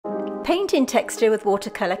Painting texture with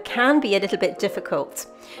watercolour can be a little bit difficult,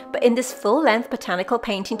 but in this full-length botanical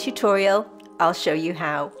painting tutorial, I'll show you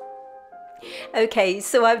how. Okay,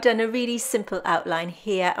 so I've done a really simple outline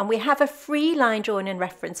here, and we have a free line drawing and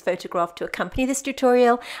reference photograph to accompany this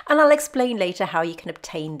tutorial, and I'll explain later how you can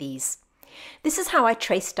obtain these. This is how I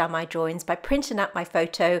traced down my drawings, by printing out my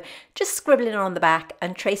photo, just scribbling it on the back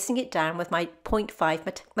and tracing it down with my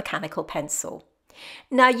 0.5 mechanical pencil.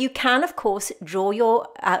 Now you can of course draw your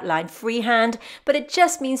outline freehand, but it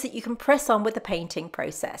just means that you can press on with the painting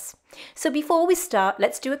process. So before we start,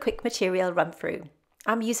 let's do a quick material run through.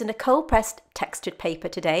 I'm using a cold pressed textured paper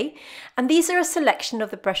today, and these are a selection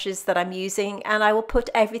of the brushes that I'm using, and I will put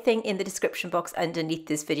everything in the description box underneath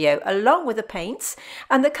this video along with the paints.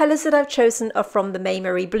 And the colours that I've chosen are from the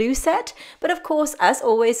Marie Blue set, but of course, as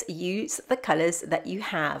always, use the colours that you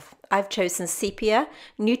have. I've chosen sepia,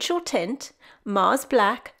 neutral tint, Mars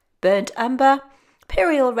black, burnt umber,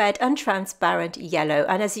 imperial red and transparent yellow,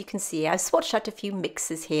 and as you can see I've swatched out a few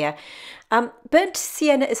mixes here. Burnt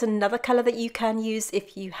sienna is another colour that you can use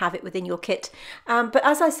if you have it within your kit, but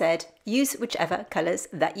as I said, use whichever colours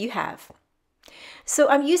that you have. So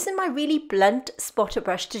I'm using my really blunt spotter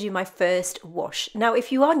brush to do my first wash. Now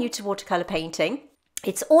if you are new to watercolour painting,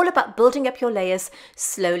 it's all about building up your layers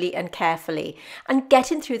slowly and carefully and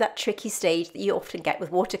getting through that tricky stage that you often get with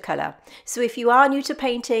watercolour. So if you are new to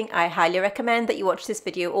painting, I highly recommend that you watch this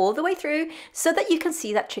video all the way through so that you can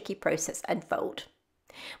see that tricky process unfold.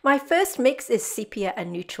 My first mix is sepia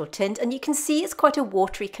and neutral tint, and you can see it's quite a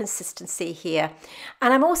watery consistency here.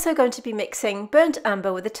 And I'm also going to be mixing burnt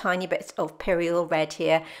umber with a tiny bit of imperial red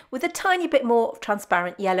here, with a tiny bit more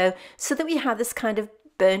transparent yellow, so that we have this kind of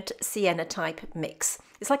burnt sienna type mix.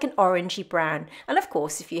 It's like an orangey brown, and of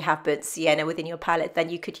course if you have burnt sienna within your palette,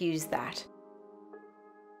 then you could use that.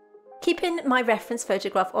 Keeping my reference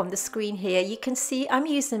photograph on the screen here, you can see I'm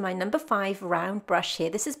using my number 5 round brush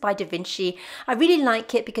here. This is by DaVinci. I really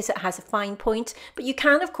like it because it has a fine point, but you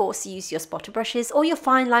can of course use your spotter brushes or your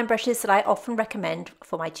fine line brushes that I often recommend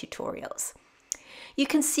for my tutorials. You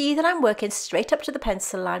can see that I'm working straight up to the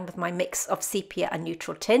pencil line with my mix of sepia and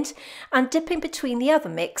neutral tint, and dipping between the other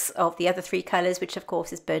mix of the other 3 colours, which of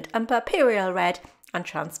course is burnt umber, imperial red and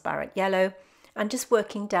transparent yellow, and just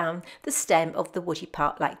working down the stem of the woody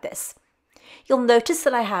part like this. You'll notice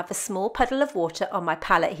that I have a small puddle of water on my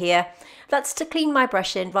palette here. That's to clean my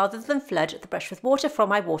brush in rather than flood the brush with water from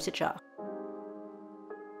my water jar.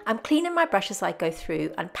 I'm cleaning my brush as I go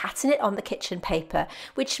through and patting it on the kitchen paper,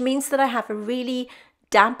 which means that I have a really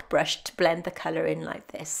damp brush to blend the colour in like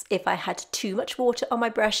this. If I had too much water on my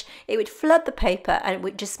brush, it would flood the paper and it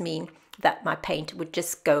would just mean that my paint would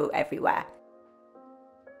just go everywhere.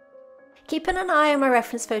 Keeping an eye on my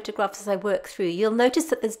reference photographs as I work through, you'll notice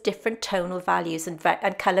that there's different tonal values and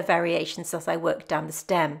colour variations as I work down the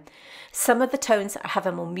stem. Some of the tones have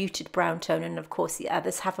a more muted brown tone, and of course the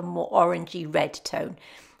others have a more orangey red tone.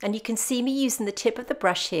 And you can see me using the tip of the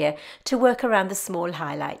brush here to work around the small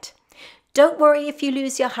highlight. Don't worry if you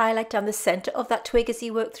lose your highlight down the centre of that twig as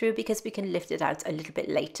you work through, because we can lift it out a little bit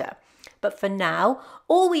later. But for now,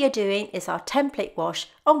 all we are doing is our template wash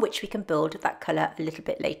on which we can build that colour a little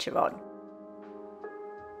bit later on.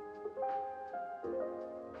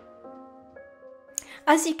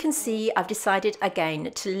 As you can see, I've decided again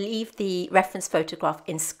to leave the reference photograph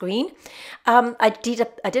in screen. I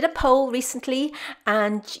did a poll recently,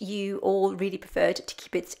 and you all really preferred to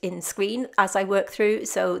keep it in screen as I work through,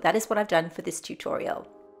 so that is what I've done for this tutorial.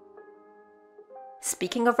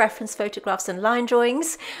 Speaking of reference photographs and line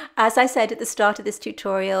drawings, as I said at the start of this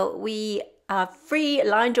tutorial, we have free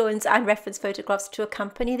line drawings and reference photographs to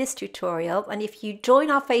accompany this tutorial, and if you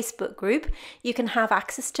join our Facebook group you can have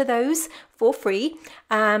access to those for free,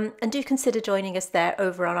 and do consider joining us there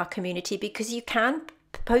over on our community, because you can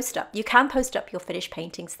post up your finished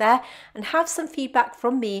paintings there and have some feedback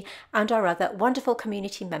from me and our other wonderful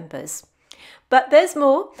community members. But there's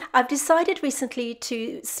more. I've decided recently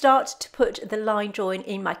to start to put the line drawing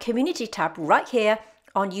in my community tab right here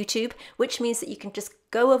on YouTube, which means that you can just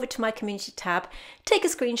go over to my community tab, take a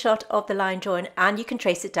screenshot of the line drawing, and you can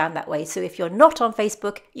trace it down that way. So if you're not on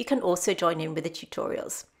Facebook, you can also join in with the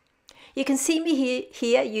tutorials. You can see me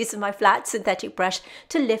here using my flat synthetic brush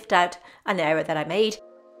to lift out an error that I made.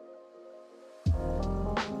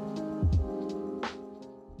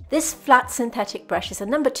 This flat synthetic brush is a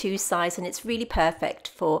number 2 size, and it's really perfect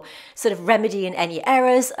for sort of remedying any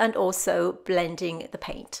errors and also blending the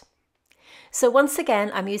paint. So once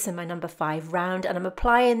again, I'm using my number 5 round, and I'm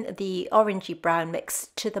applying the orangey brown mix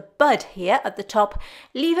to the bud here at the top,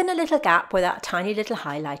 leaving a little gap where that tiny little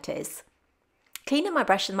highlight is. cleaning my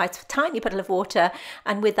brush with my tiny puddle of water,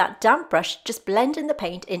 and with that damp brush, just blending the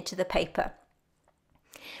paint into the paper.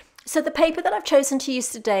 So the paper that I've chosen to use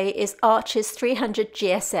today is Arches 300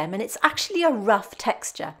 GSM, and it's actually a rough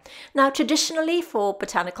texture. Now, traditionally for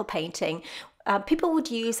botanical painting, people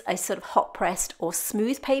would use a sort of hot pressed or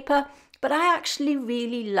smooth paper, but I actually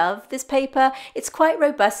really love this paper. It's quite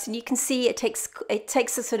robust, and you can see it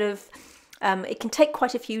takes a sort of, it can take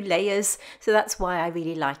quite a few layers, so that's why I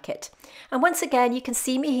really like it. And once again, you can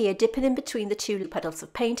see me here dipping in between the two puddles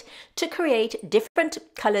of paint to create different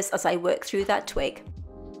colours as I work through that twig.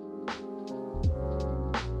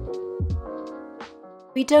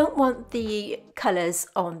 We don't want the colours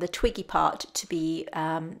on the twiggy part to be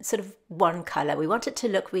sort of one colour. We want it to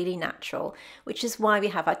look really natural, which is why we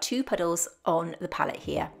have our two puddles on the palette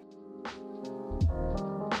here.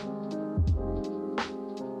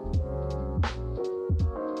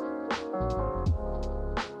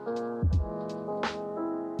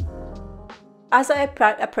 As I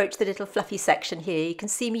approach the little fluffy section here, you can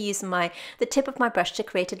see me using the tip of my brush to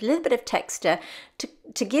create a little bit of texture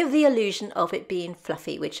to give the illusion of it being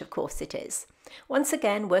fluffy, which of course it is. Once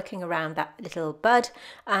again, working around that little bud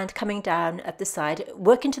and coming down at the side,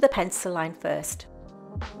 working to the pencil line first.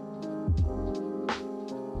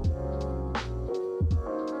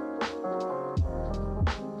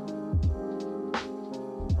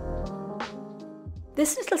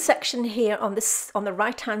 This little section here on the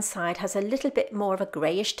right hand side has a little bit more of a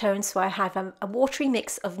greyish tone, so I have a watery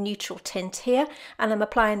mix of neutral tint here, and I'm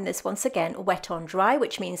applying this once again wet on dry,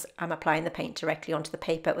 which means I'm applying the paint directly onto the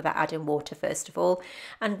paper without adding water first of all,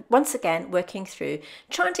 and once again working through,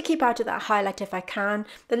 trying to keep out of that highlight if I can,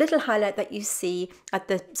 the little highlight that you see at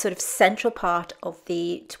the sort of central part of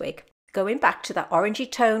the twig. Going back to that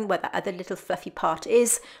orangey tone where that other little fluffy part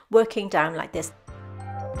is, working down like this.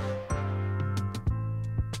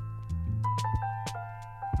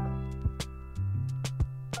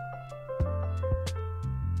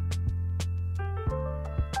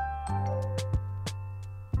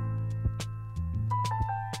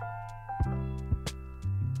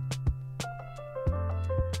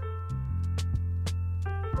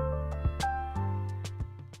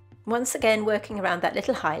 Once again working around that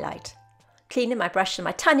little highlight, cleaning my brush and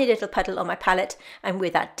my tiny little puddle on my palette, and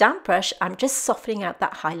with that damp brush I'm just softening out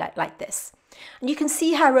that highlight like this. And you can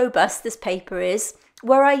see how robust this paper is.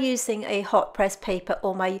 Were I using a hot press paper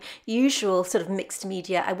or my usual sort of mixed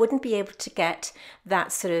media, I wouldn't be able to get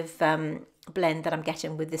that sort of blend that I'm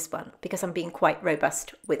getting with this one, because I'm being quite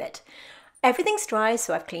robust with it. Everything's dry,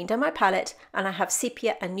 so I've cleaned on my palette and I have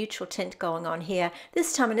sepia and neutral tint going on here,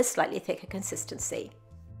 this time in a slightly thicker consistency.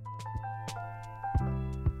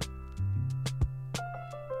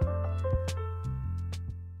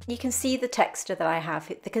 You can see the texture that I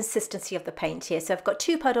have, the consistency of the paint here. So I've got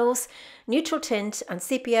two puddles, neutral tint and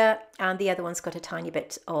sepia, and the other one's got a tiny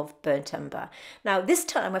bit of burnt umber. Now this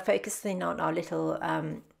time we're focusing on our little,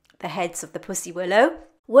 the heads of the pussy willow.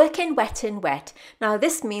 Working wet in wet. Now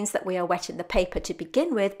this means that we are wetting the paper to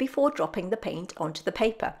begin with before dropping the paint onto the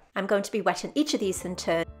paper. I'm going to be wetting each of these in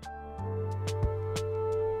turn.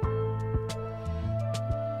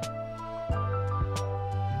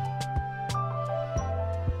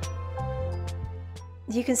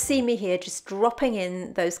 You can see me here just dropping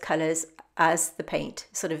in those colours as the paint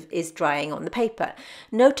sort of is drying on the paper.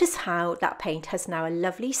 Notice how that paint has now a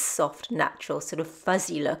lovely, soft, natural, sort of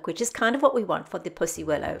fuzzy look, which is kind of what we want for the pussy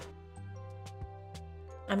willow.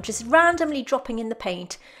 I'm just randomly dropping in the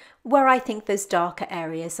paint where I think those darker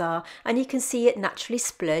areas are, and you can see it naturally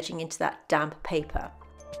splurging into that damp paper.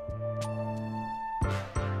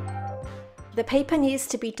 The paper needs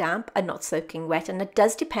to be damp and not soaking wet, and it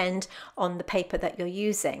does depend on the paper that you're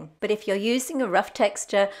using. But if you're using a rough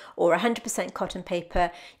texture or 100% cotton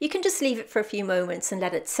paper, you can just leave it for a few moments and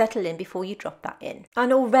let it settle in before you drop that in.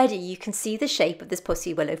 And already you can see the shape of this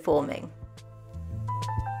pussy willow forming.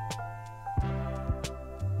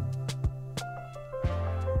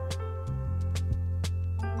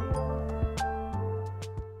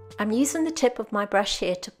 I'm using the tip of my brush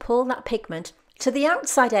here to pull that pigment to the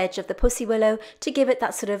outside edge of the pussy willow to give it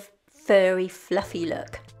that sort of furry, fluffy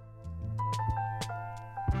look.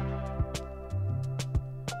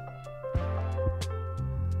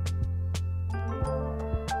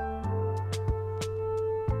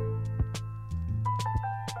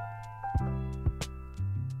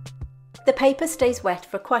 The paper stays wet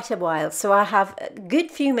for quite a while, so I have a good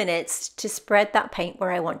few minutes to spread that paint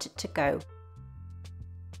where I want it to go.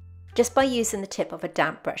 just by using the tip of a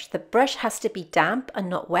damp brush. The brush has to be damp and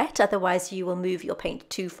not wet, otherwise you will move your paint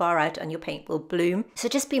too far out and your paint will bloom. So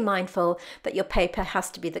just be mindful that your paper has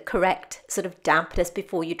to be the correct sort of dampness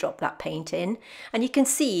before you drop that paint in. And you can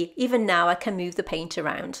see, even now I can move the paint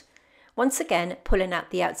around. Once again, pulling out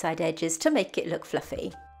the outside edges to make it look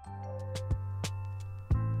fluffy.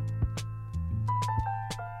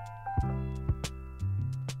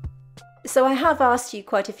 So I have asked you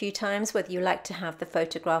quite a few times whether you like to have the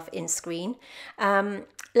photograph in screen.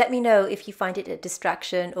 Let me know if you find it a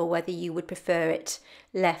distraction or whether you would prefer it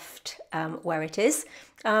left where it is.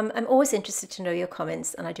 I'm always interested to know your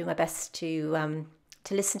comments, and I do my best to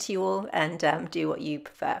listen to you all and do what you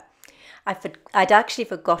prefer. I'd actually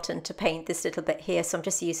forgotten to paint this little bit here, so I'm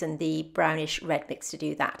just using the brownish red mix to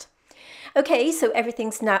do that. Okay, so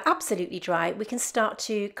everything's now absolutely dry. We can start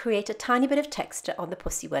to create a tiny bit of texture on the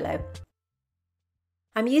Pussy Willow.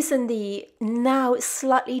 I'm using the now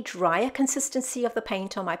slightly drier consistency of the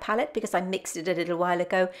paint on my palette because I mixed it a little while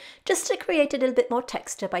ago, just to create a little bit more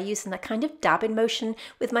texture by using that kind of dabbing motion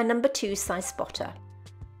with my number 2 size spotter.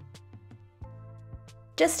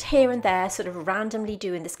 Just here and there, sort of randomly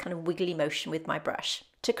doing this kind of wiggly motion with my brush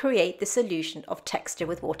to create this illusion of texture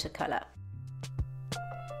with watercolour.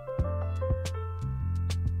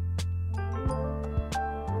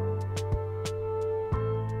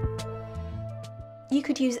 You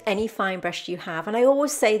could use any fine brush you have, and I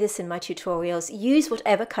always say this in my tutorials, use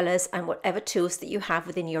whatever colours and whatever tools that you have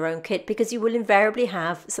within your own kit, because you will invariably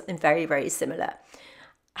have something very, very similar.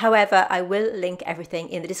 However, I will link everything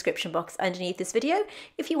in the description box underneath this video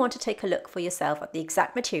if you want to take a look for yourself at the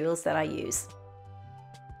exact materials that I use.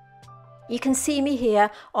 You can see me here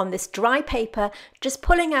on this dry paper, just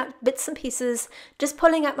pulling out bits and pieces, just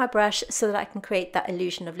pulling out my brush so that I can create that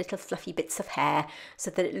illusion of little fluffy bits of hair so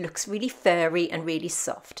that it looks really furry and really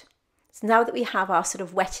soft. So now that we have our sort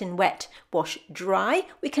of wet in wet wash dry,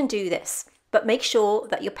 we can do this. But make sure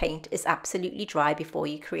that your paint is absolutely dry before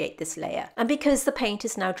you create this layer. And because the paint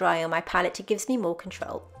is now dry on my palette, it gives me more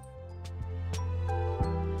control.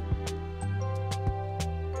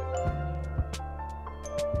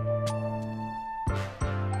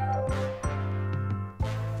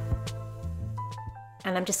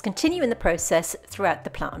 And I'm just continuing the process throughout the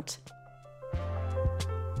plant.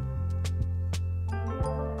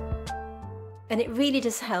 And it really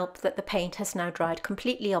does help that the paint has now dried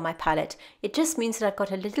completely on my palette. It just means that I've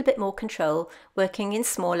got a little bit more control working in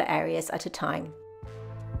smaller areas at a time.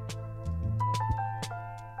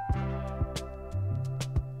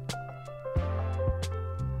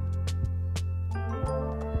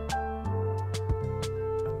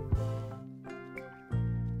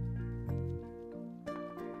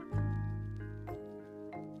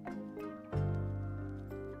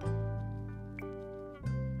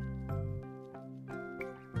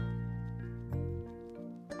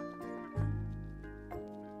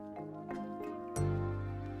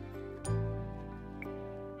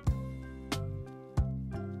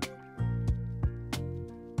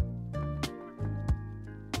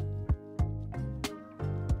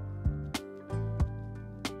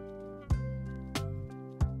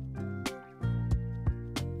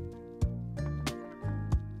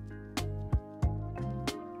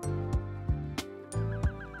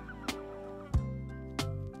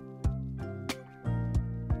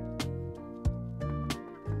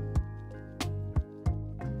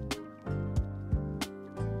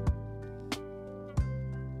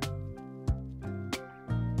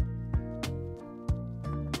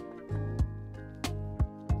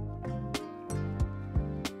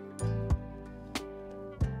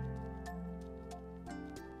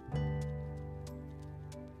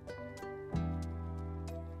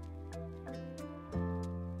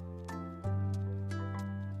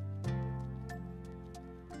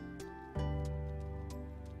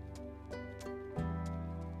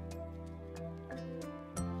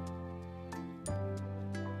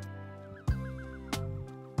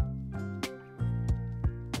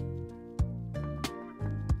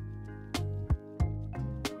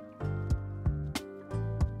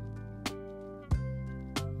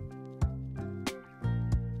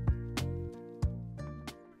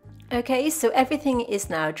 Okay, so everything is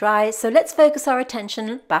now dry, so let's focus our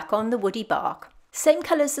attention back on the woody bark. Same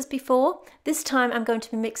colours as before. This time I'm going to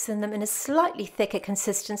be mixing them in a slightly thicker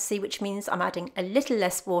consistency, which means I'm adding a little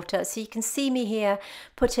less water. So you can see me here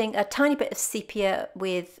putting a tiny bit of sepia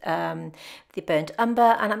with the burnt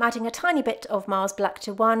umber, and I'm adding a tiny bit of Mars Black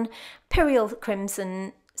to one, Pyrrole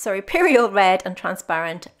Red and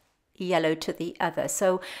transparent yellow to the other.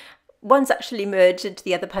 So one's actually merged into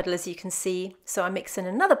the other puddle, as you can see. So I'm mixing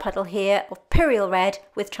another puddle here of Pyrrole Red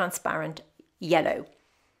with transparent yellow.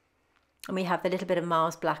 And we have the little bit of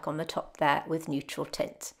Mars black on the top there with neutral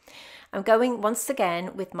tint. I'm going once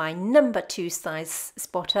again with my number 2 size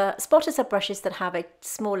spotter. Spotters are brushes that have a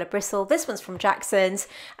smaller bristle. This one's from Jackson's,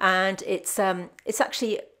 and it's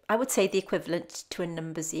actually, I would say, the equivalent to a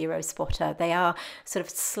number 0 spotter. They are sort of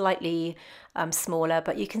slightly smaller,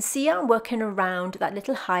 but you can see I'm working around that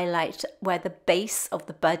little highlight where the base of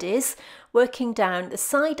the bud is, working down the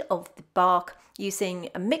side of the bark using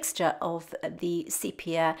a mixture of the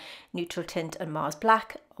sepia, neutral tint and Mars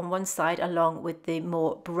black on one side, along with the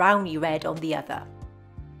more browny red on the other.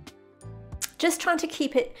 Just trying to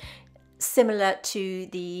keep it similar to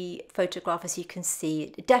the photograph. As you can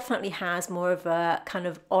see, it definitely has more of a kind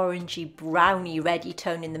of orangey browny reddy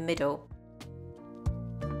tone in the middle.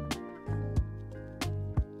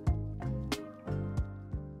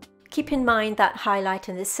 Keep in mind that highlight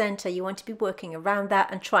in the center, you want to be working around that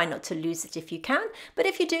and try not to lose it if you can, but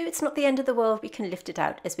if you do, it's not the end of the world. We can lift it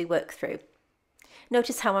out as we work through.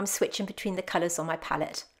 Notice how I'm switching between the colors on my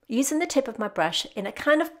palette, using the tip of my brush in a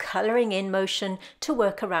kind of coloring in motion to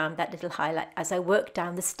work around that little highlight as I work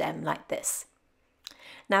down the stem like this.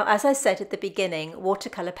 Now, as I said at the beginning,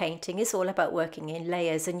 watercolor painting is all about working in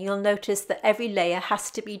layers, and you'll notice that every layer has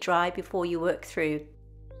to be dry before you work through.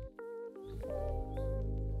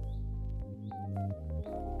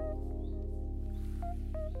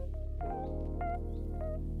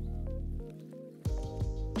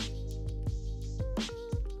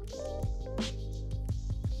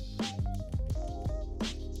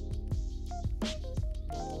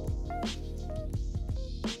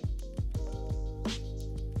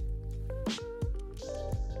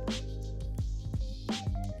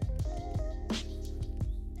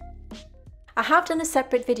 I have done a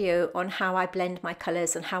separate video on how I blend my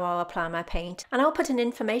colours and how I'll apply my paint, and I'll put an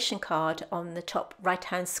information card on the top right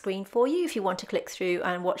hand screen for you if you want to click through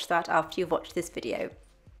and watch that after you've watched this video.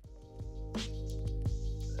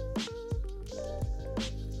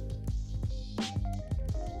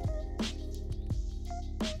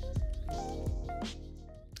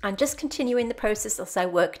 I'm just continuing the process as I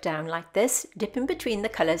work down like this, dipping between the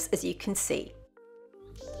colours as you can see.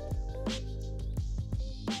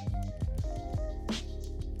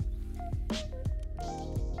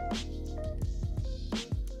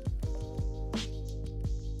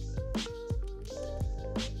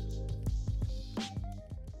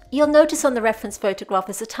 You'll notice on the reference photograph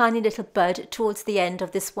there's a tiny little bud towards the end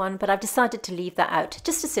of this one, but I've decided to leave that out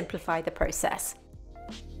just to simplify the process.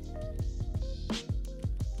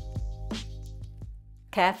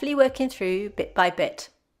 Carefully working through bit by bit,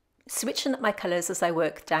 switching up my colours as I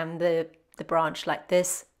work down the branch like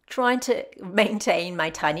this, trying to maintain my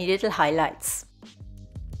tiny little highlights.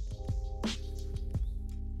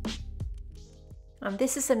 And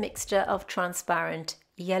this is a mixture of transparent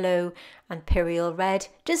yellow and Imperial red,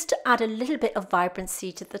 just to add a little bit of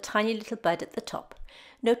vibrancy to the tiny little bud at the top.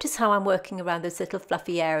 Notice how I'm working around those little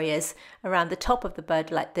fluffy areas around the top of the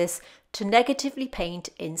bud like this to negatively paint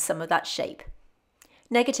in some of that shape.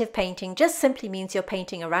 Negative painting just simply means you're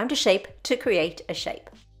painting around a shape to create a shape.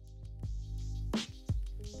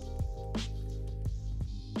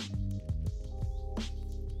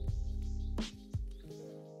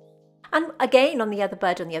 And again on the other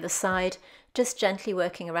bud on the other side, just gently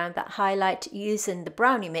working around that highlight using the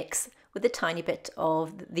brownie mix with a tiny bit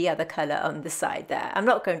of the other colour on the side there. I'm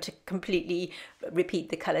not going to completely repeat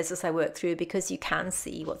the colours as I work through because you can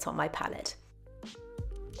see what's on my palette.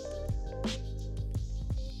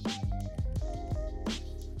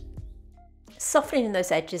 Softening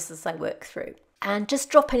those edges as I work through and just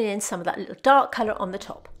dropping in some of that little dark colour on the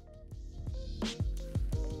top.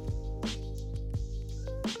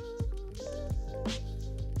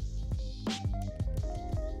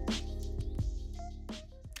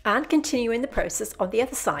 And continuing the process on the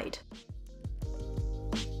other side.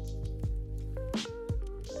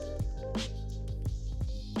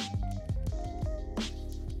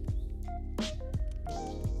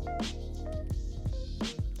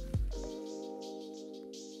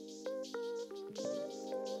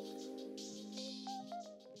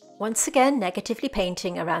 Once again, negatively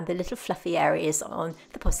painting around the little fluffy areas on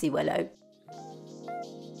the pussy willow.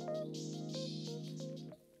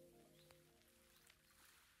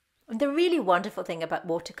 The really wonderful thing about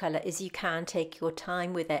watercolour is you can take your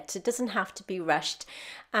time with it. It doesn't have to be rushed.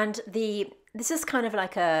 And this is kind of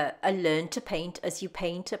like a learn to paint as you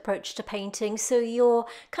paint approach to painting. So you're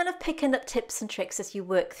kind of picking up tips and tricks as you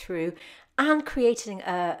work through and creating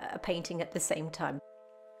a painting at the same time.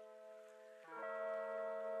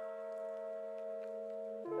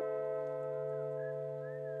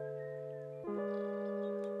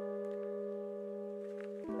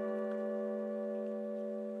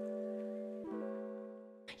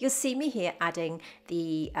 you'll see me here adding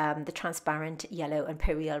the transparent yellow and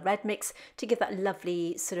Imperial red mix to give that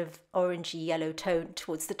lovely sort of orangey yellow tone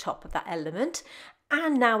towards the top of that element.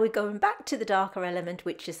 And now we're going back to the darker element,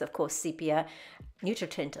 which is of course sepia, neutral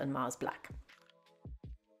tint and Mars black.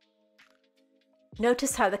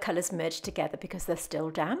 Notice how the colours merge together because they're still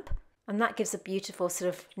damp, and that gives a beautiful sort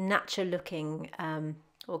of natural looking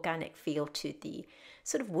organic feel to the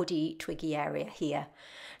sort of woody twiggy area here.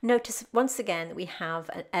 Notice once again that we have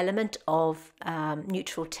an element of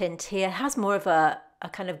neutral tint here. It has more of a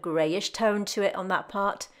kind of greyish tone to it on that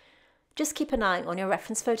part. Just keep an eye on your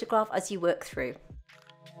reference photograph as you work through.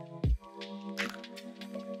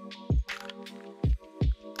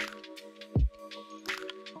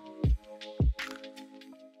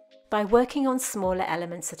 By working on smaller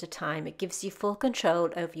elements at a time, it gives you full control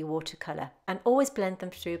over your watercolour, and always blend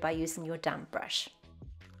them through by using your damp brush.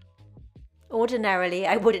 Ordinarily,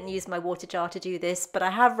 I wouldn't use my water jar to do this, but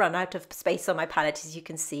I have run out of space on my palette, as you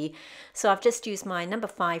can see. So I've just used my number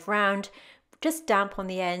 5 round, just damp on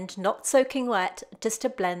the end, not soaking wet, just to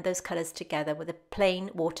blend those colours together with a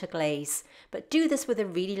plain water glaze. But do this with a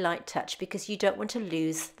really light touch because you don't want to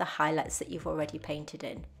lose the highlights that you've already painted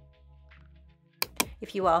in.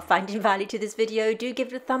 If you are finding value to this video, do give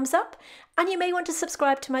it a thumbs up, and you may want to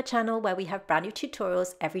subscribe to my channel where we have brand new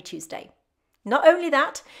tutorials every Tuesday. Not only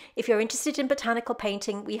that, if you're interested in botanical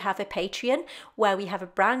painting, we have a Patreon where we have a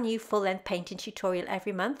brand new full-length painting tutorial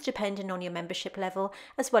every month depending on your membership level,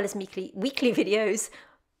 as well as weekly videos,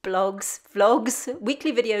 blogs, vlogs,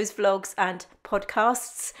 weekly videos, vlogs and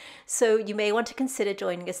podcasts. So you may want to consider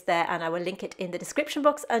joining us there, and I will link it in the description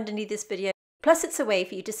box underneath this video. Plus it's a way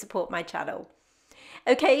for you to support my channel.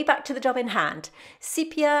 Okay, back to the job in hand.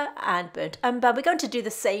 Sepia and burnt umber. We're going to do the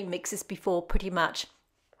same mix as before pretty much.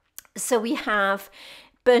 So we have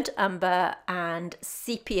burnt umber and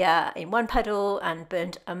sepia in one puddle, and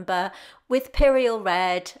burnt umber with Imperial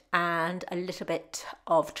red and a little bit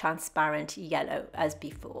of transparent yellow as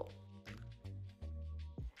before.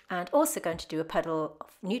 And also going to do a puddle of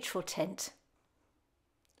neutral tint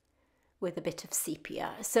with a bit of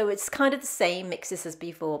sepia. So it's kind of the same mixes as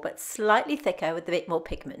before, but slightly thicker with a bit more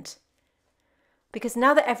pigment. Because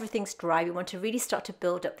now that everything's dry, we want to really start to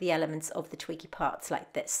build up the elements of the twiggy parts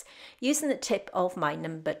like this. Using the tip of my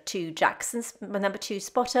number 2 my number 2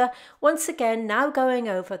 spotter, once again, now going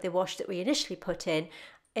over the wash that we initially put in,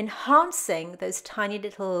 enhancing those tiny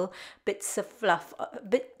little bits of fluff,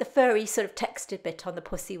 the furry sort of textured bit on the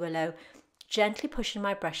pussy willow, gently pushing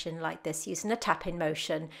my brush in like this using a tap-in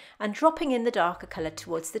motion and dropping in the darker colour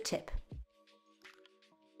towards the tip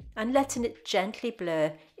and letting it gently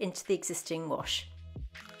blur into the existing wash.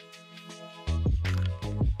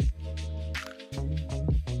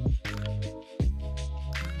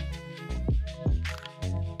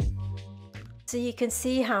 So you can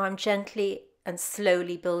see how I'm gently and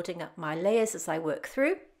slowly building up my layers as I work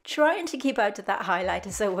through, trying to keep out of that highlight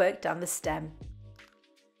as I work down the stem.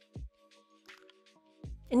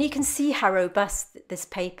 And you can see how robust this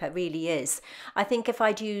paper really is. I think if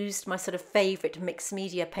I'd used my sort of favourite mixed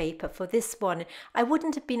media paper for this one, I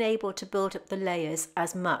wouldn't have been able to build up the layers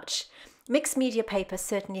as much. Mixed media paper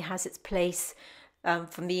certainly has its place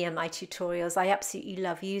for me and my tutorials. I absolutely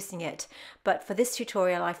love using it. But for this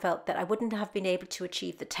tutorial, I felt that I wouldn't have been able to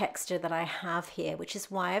achieve the texture that I have here, which is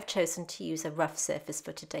why I've chosen to use a rough surface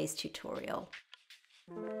for today's tutorial.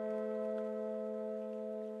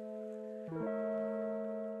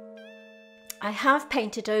 I have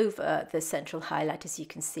painted over the central highlight, as you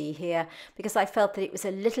can see here, because I felt that it was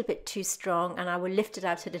a little bit too strong, and I will lift it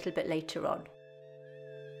out a little bit later on.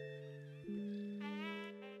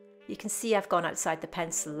 You can see I've gone outside the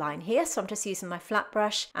pencil line here, so I'm just using my flat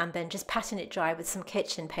brush and then just patting it dry with some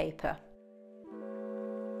kitchen paper.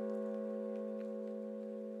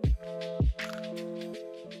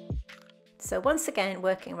 So once again,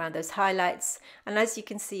 working around those highlights, and as you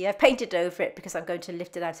can see, I've painted over it because I'm going to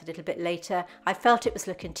lift it out a little bit later. I felt it was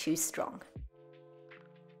looking too strong.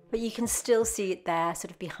 But you can still see it there,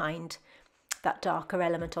 sort of behind that darker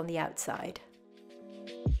element on the outside.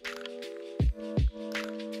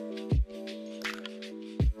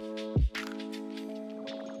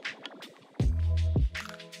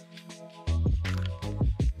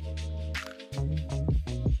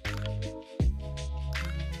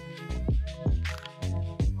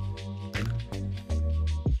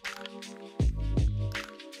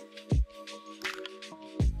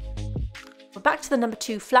 Back to the number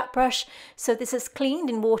 2 flat brush. So this is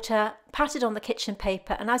cleaned in water, patted on the kitchen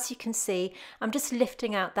paper, and as you can see, I'm just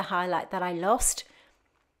lifting out the highlight that I lost.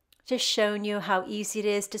 Just showing you how easy it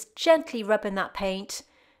is, just gently rubbing that paint.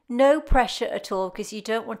 No pressure at all, because you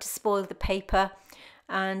don't want to spoil the paper.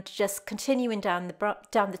 and just continuing down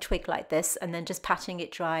the twig like this, and then just patting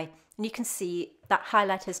it dry. And you can see that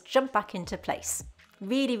highlight has jumped back into place.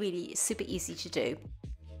 Really, really super easy to do.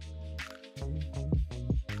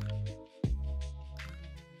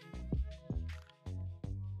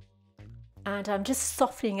 And I'm just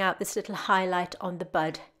softening out this little highlight on the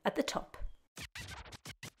bud at the top.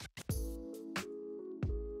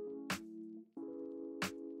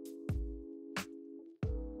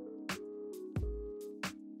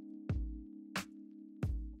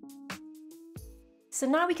 So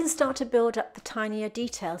now we can start to build up the tinier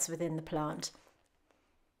details within the plant.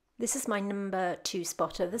 This is my number 2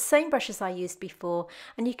 spotter, the same brush as I used before,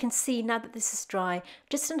 and you can see now that this is dry,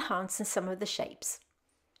 just enhancing some of the shapes.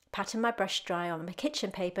 Patting my brush dry on my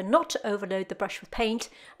kitchen paper, not to overload the brush with paint,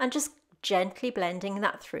 and just gently blending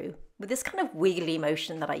that through with this kind of wiggly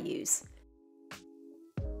motion that I use.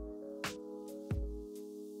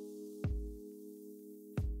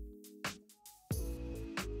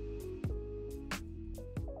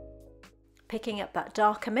 Picking up that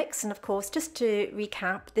darker mix, and of course, just to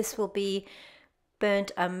recap, this will be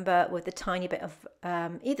burnt umber with a tiny bit of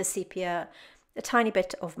either sepia, a tiny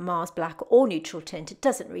bit of Mars black or neutral tint. It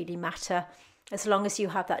doesn't really matter as long as you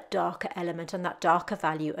have that darker element and that darker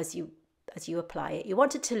value as you apply it. You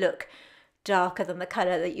want it to look darker than the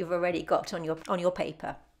colour that you've already got on your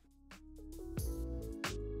paper.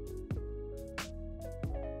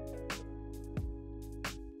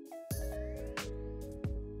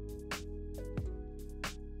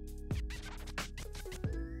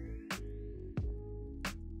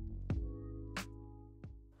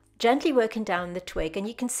 Gently working down the twig, and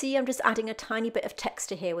you can see I'm just adding a tiny bit of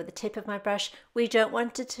texture here with the tip of my brush. We don't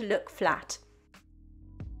want it to look flat.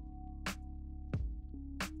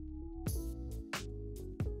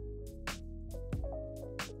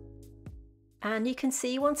 And you can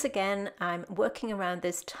see once again I'm working around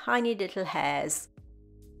those tiny little hairs.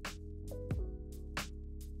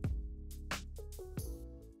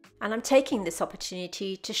 And I'm taking this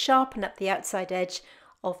opportunity to sharpen up the outside edge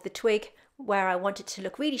of the twig where I want it to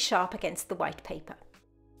look really sharp against the white paper.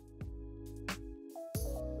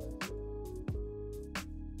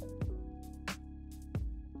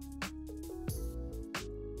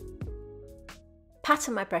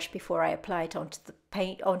 Pattern my brush before I apply it onto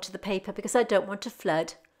the paper, because I don't want to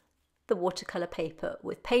flood the watercolour paper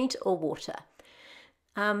with paint or water.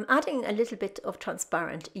 Adding a little bit of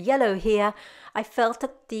transparent yellow here, I felt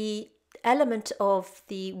that the element of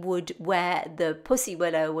the wood where the pussy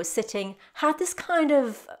willow was sitting had this kind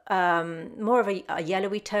of more of a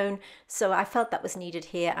yellowy tone, so I felt that was needed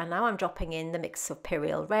here. And now I'm dropping in the mix of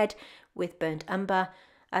Pyrrole Red with burnt umber.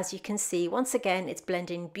 As you can see, once again it's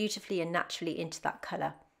blending beautifully and naturally into that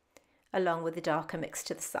colour, along with the darker mix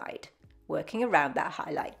to the side, working around that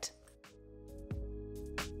highlight.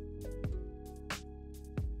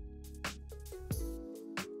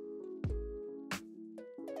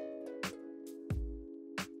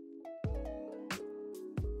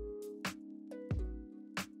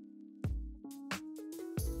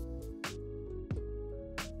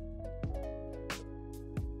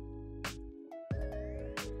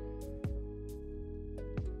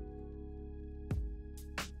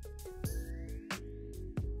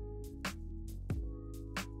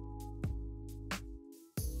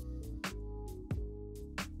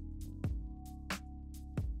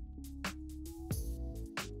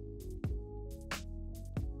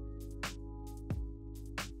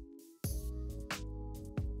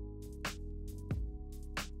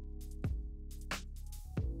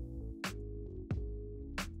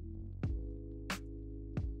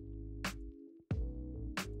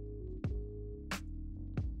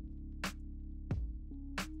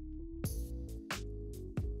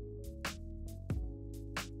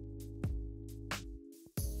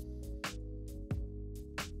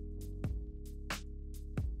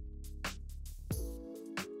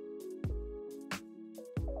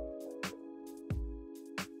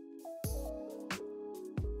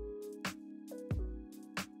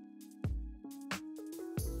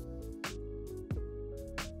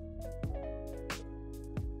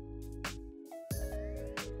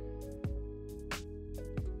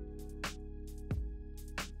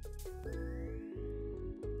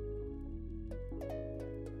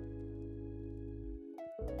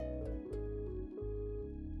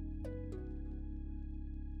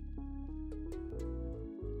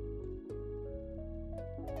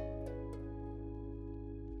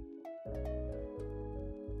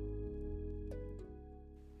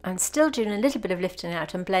 I'm still doing a little bit of lifting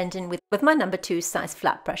out and blending with my number 2 size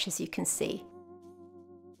flat brush, as you can see.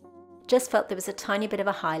 just felt there was a tiny bit of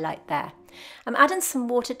a highlight there. I'm adding some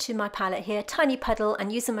water to my palette here, tiny puddle,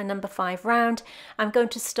 and using my number 5 round, I'm going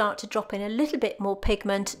to start to drop in a little bit more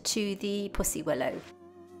pigment to the Pussy Willow.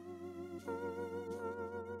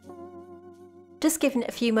 Just giving it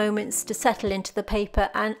a few moments to settle into the paper,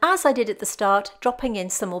 and as I did at the start, dropping in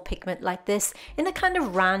some more pigment like this in a kind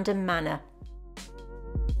of random manner.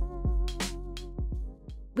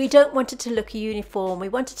 We don't want it to look uniform, we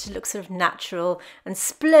want it to look sort of natural and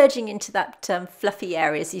splurging into that fluffy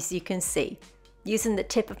areas, as you can see, using the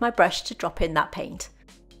tip of my brush to drop in that paint.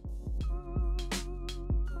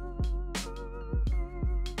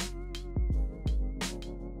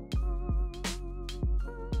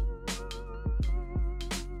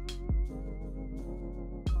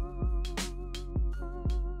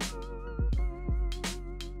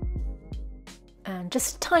 And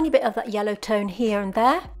just a tiny bit of that yellow tone here and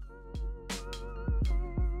there.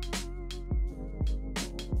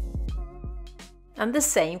 And the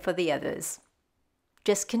same for the others.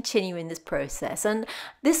 Just continuing this process. And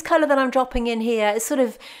this colour that I'm dropping in here is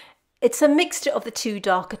it's a mixture of the two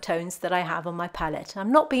darker tones that I have on my palette.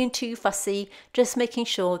 I'm not being too fussy, just making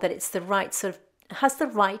sure that it's the right has the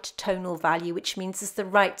right tonal value, which means it's the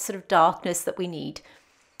right sort of darkness that we need,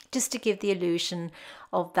 just to give the illusion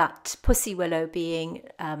of that Pussy Willow being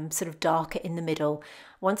sort of darker in the middle.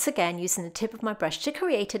 Once again, using the tip of my brush to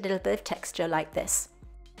create a little bit of texture like this.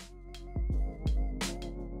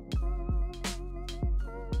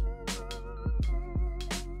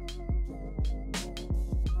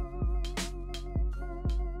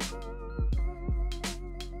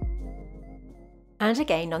 And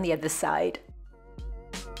again on the other side.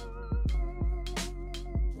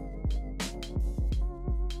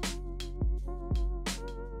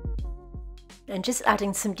 And just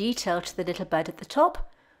adding some detail to the little bud at the top.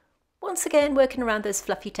 Once again, working around those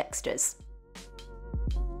fluffy textures.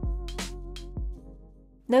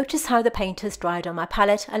 Notice how the paint has dried on my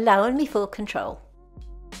palette, allowing me full control.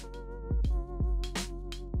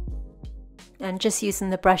 And just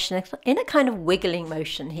using the brush in a kind of wiggling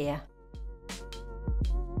motion here.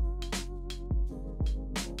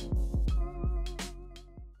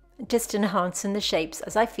 Just enhancing the shapes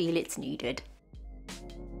as I feel it's needed.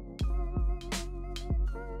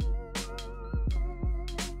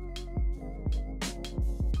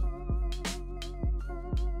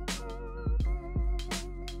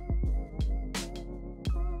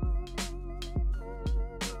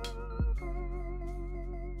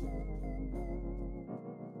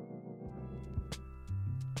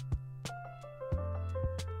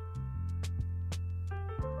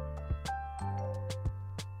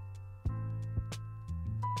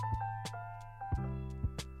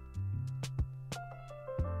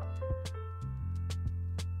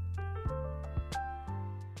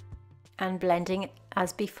 And blending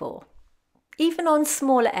as before. Even on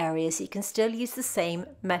smaller areas, you can still use the same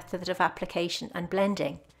method of application and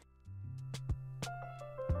blending.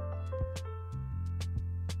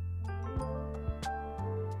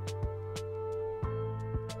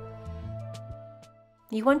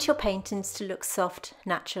 You want your paintings to look soft,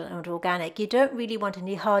 natural and organic. You don't really want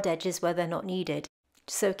any hard edges where they're not needed.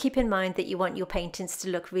 So keep in mind that you want your paintings to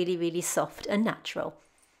look really, really soft and natural.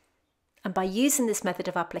 And by using this method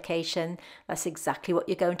of application, that's exactly what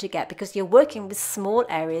you're going to get, because you're working with small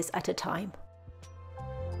areas at a time.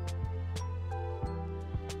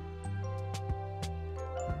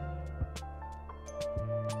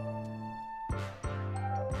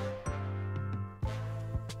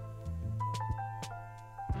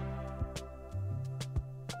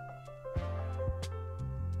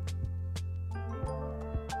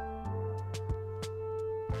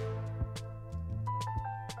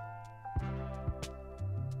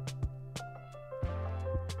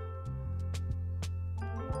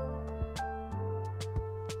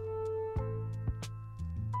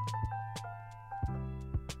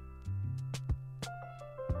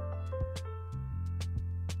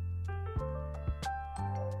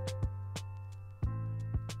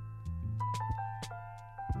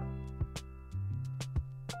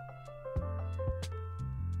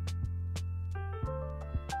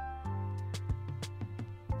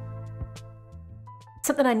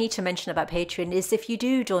 Something I need to mention about Patreon is if you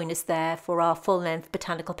do join us there for our full-length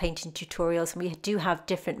botanical painting tutorials, and we do have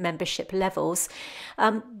different membership levels,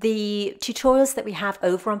 the tutorials that we have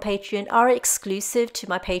over on Patreon are exclusive to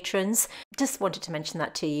my patrons. Just wanted to mention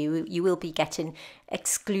that to you. You will be getting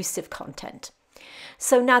exclusive content.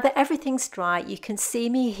 So now that everything's dry, you can see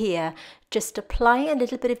me here just applying a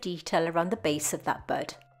little bit of detail around the base of that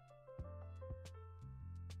bud.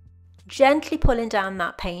 Gently pulling down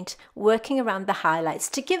that paint, working around the highlights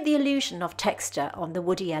to give the illusion of texture on the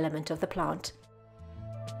woody element of the plant.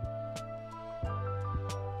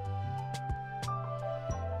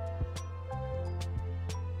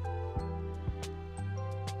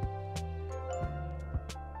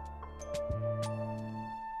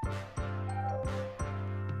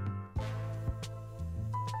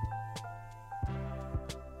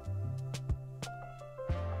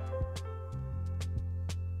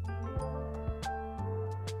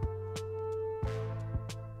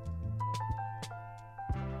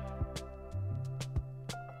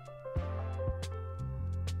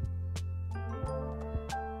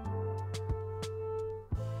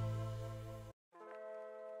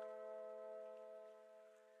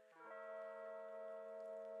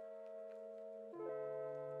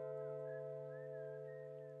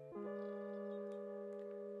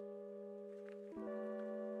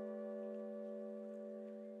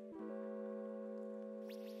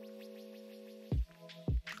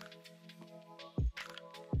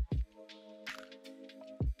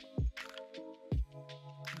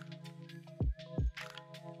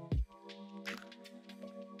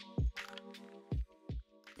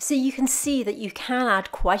 So you can see that you can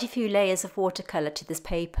add quite a few layers of watercolour to this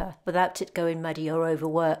paper without it going muddy or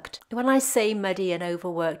overworked. When I say muddy and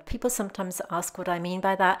overworked, people sometimes ask what I mean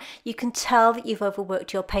by that. You can tell that you've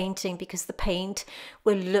overworked your painting because the paint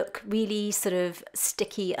will look really sort of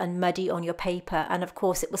sticky and muddy on your paper, and of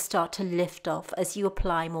course it will start to lift off as you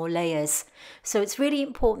apply more layers. So it's really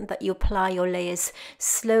important that you apply your layers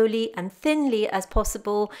slowly and thinly as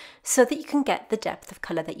possible so that you can get the depth of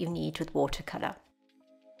colour that you need with watercolour.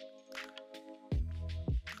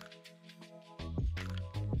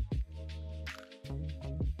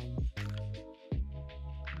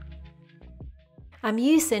 I'm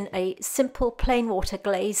using a simple plain water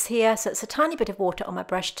glaze here, so it's a tiny bit of water on my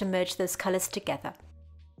brush to merge those colours together.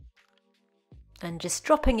 And just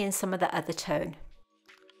dropping in some of that other tone.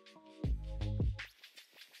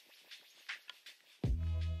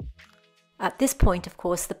 At this point, of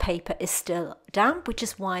course, the paper is still damp, which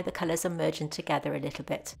is why the colours are merging together a little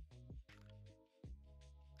bit.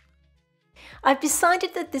 I've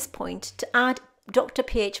decided at this point to add Dr.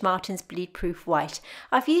 P.H. Martin's Bleed Proof White.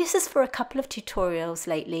 I've used this for a couple of tutorials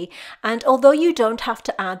lately, and although you don't have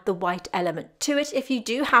to add the white element to it, if you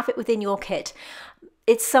do have it within your kit,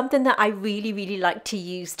 it's something that I really like to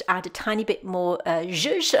use to add a tiny bit more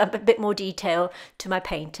zhuzh, a bit more detail to my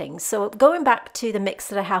paintings. So going back to the mix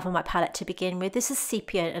that I have on my palette to begin with, this is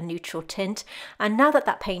sepia and neutral tint, and now that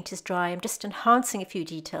that paint is dry, I'm just enhancing a few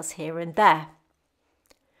details here and there.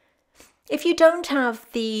 If you don't have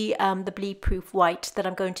the bleed proof white that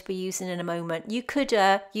I'm going to be using in a moment, you could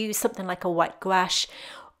use something like a white gouache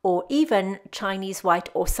or even Chinese white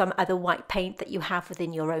or some other white paint that you have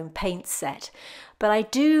within your own paint set. But I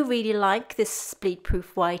do really like this bleed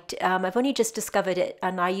proof white. I've only just discovered it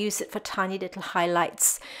and I use it for tiny little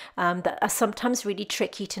highlights that are sometimes really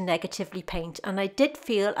tricky to negatively paint. And I did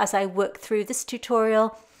feel as I worked through this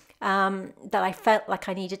tutorial that I felt like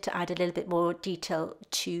I needed to add a little bit more detail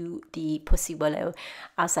to the pussy willow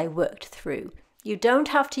as I worked through. You don't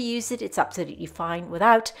have to use it, it's absolutely fine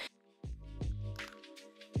without.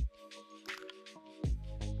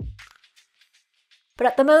 But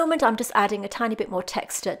at the moment I'm just adding a tiny bit more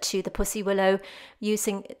texture to the pussy willow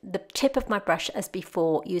using the tip of my brush as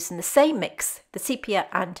before, using the same mix, the sepia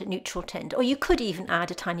and neutral tint, or you could even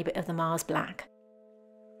add a tiny bit of the Mars black.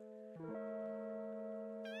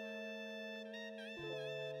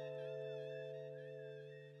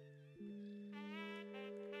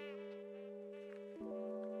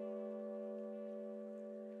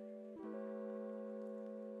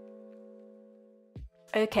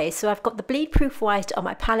 Okay, so I've got the bleed proof white on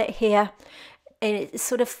my palette here, and it's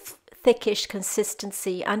sort of thickish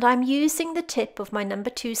consistency, and I'm using the tip of my number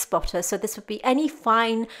 2 spotter, so this would be any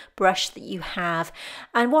fine brush that you have.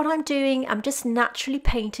 And what I'm doing, I'm just naturally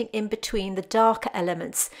painting in between the darker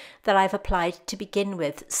elements that I've applied to begin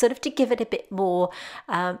with, sort of to give it a bit more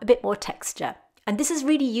texture. And this is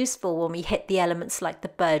really useful when we hit the elements like the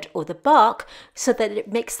bud or the bark, so that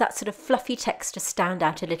it makes that sort of fluffy texture stand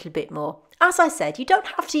out a little bit more. As I said, you don't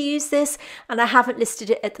have to use this, and I haven't listed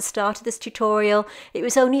it at the start of this tutorial. It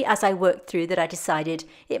was only as I worked through that I decided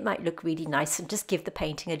it might look really nice and just give the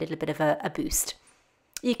painting a little bit of a boost.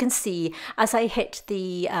 You can see as I hit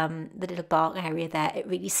the little bark area there, it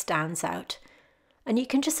really stands out. And you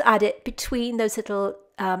can just add it between those little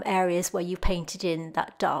areas where you painted in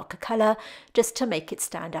that darker colour, just to make it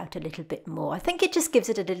stand out a little bit more. I think it just gives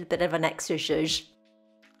it a little bit of an extra zhuzh.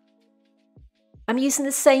 I'm using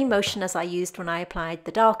the same motion as I used when I applied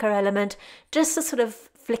the darker element, just to sort of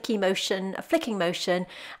flicking motion,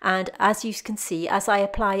 and as you can see, as I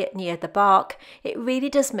apply it near the bark, it really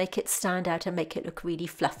does make it stand out and make it look really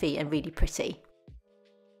fluffy and really pretty.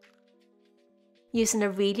 Using a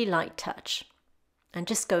really light touch and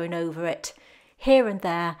just going over it here and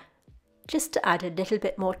there just to add a little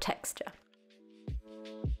bit more texture.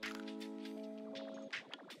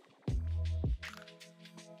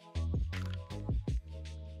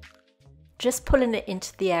 Just pulling it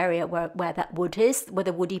into the area where that wood is, where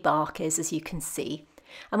the woody bark is, as you can see.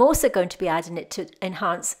 I'm also going to be adding it to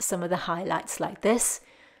enhance some of the highlights like this,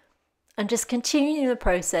 and just continuing the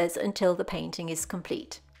process until the painting is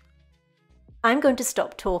complete. I'm going to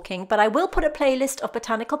stop talking, but I will put a playlist of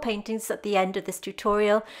botanical paintings at the end of this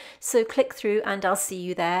tutorial, so click through and I'll see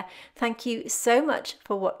you there. Thank you so much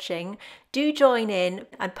for watching. Do join in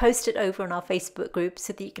and post it over on our Facebook group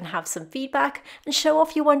so that you can have some feedback and show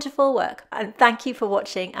off your wonderful work. And thank you for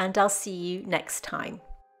watching, and I'll see you next time.